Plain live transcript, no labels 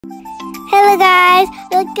Hello guys,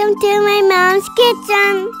 welcome to my mom's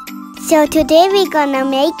kitchen. So today we're gonna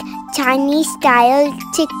make Chinese style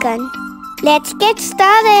chicken. Let's get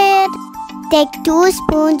started. Take 2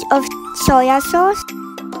 spoons of soya sauce,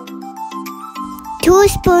 2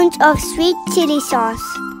 spoons of sweet chili sauce,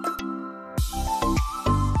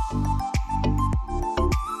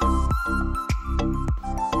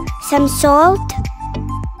 some salt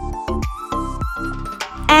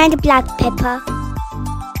and black pepper.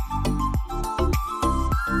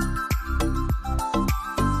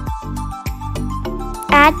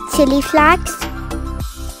 Add chili flakes,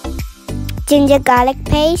 ginger garlic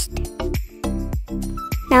paste.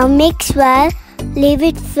 Now mix well, leave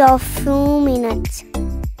it for a few minutes.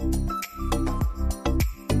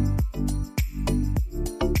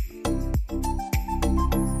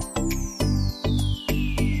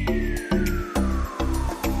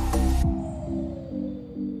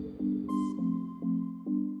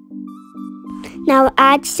 Now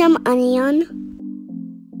add some onion,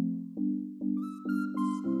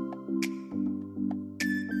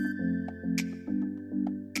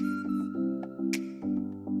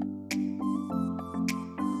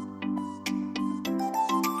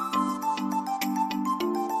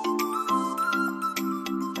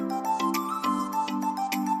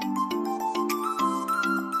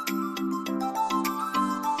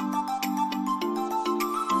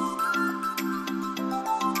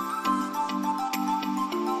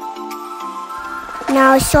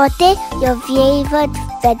 now saute your favorite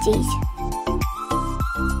veggies.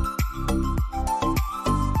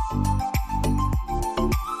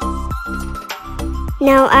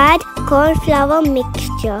 Now add cauliflower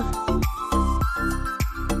mixture.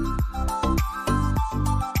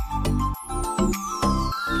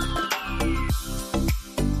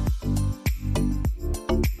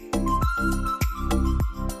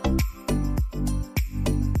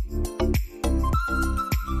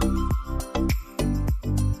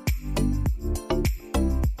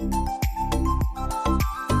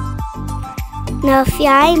 Now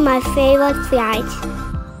fry my favorite fries.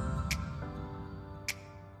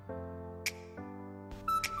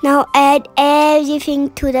 Now add everything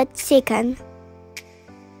to the chicken.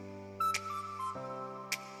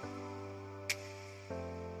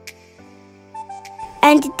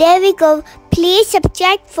 And there we go. Please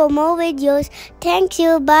subscribe for more videos. Thank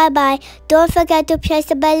you. Bye bye. Don't forget to press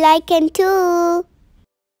the bell icon too.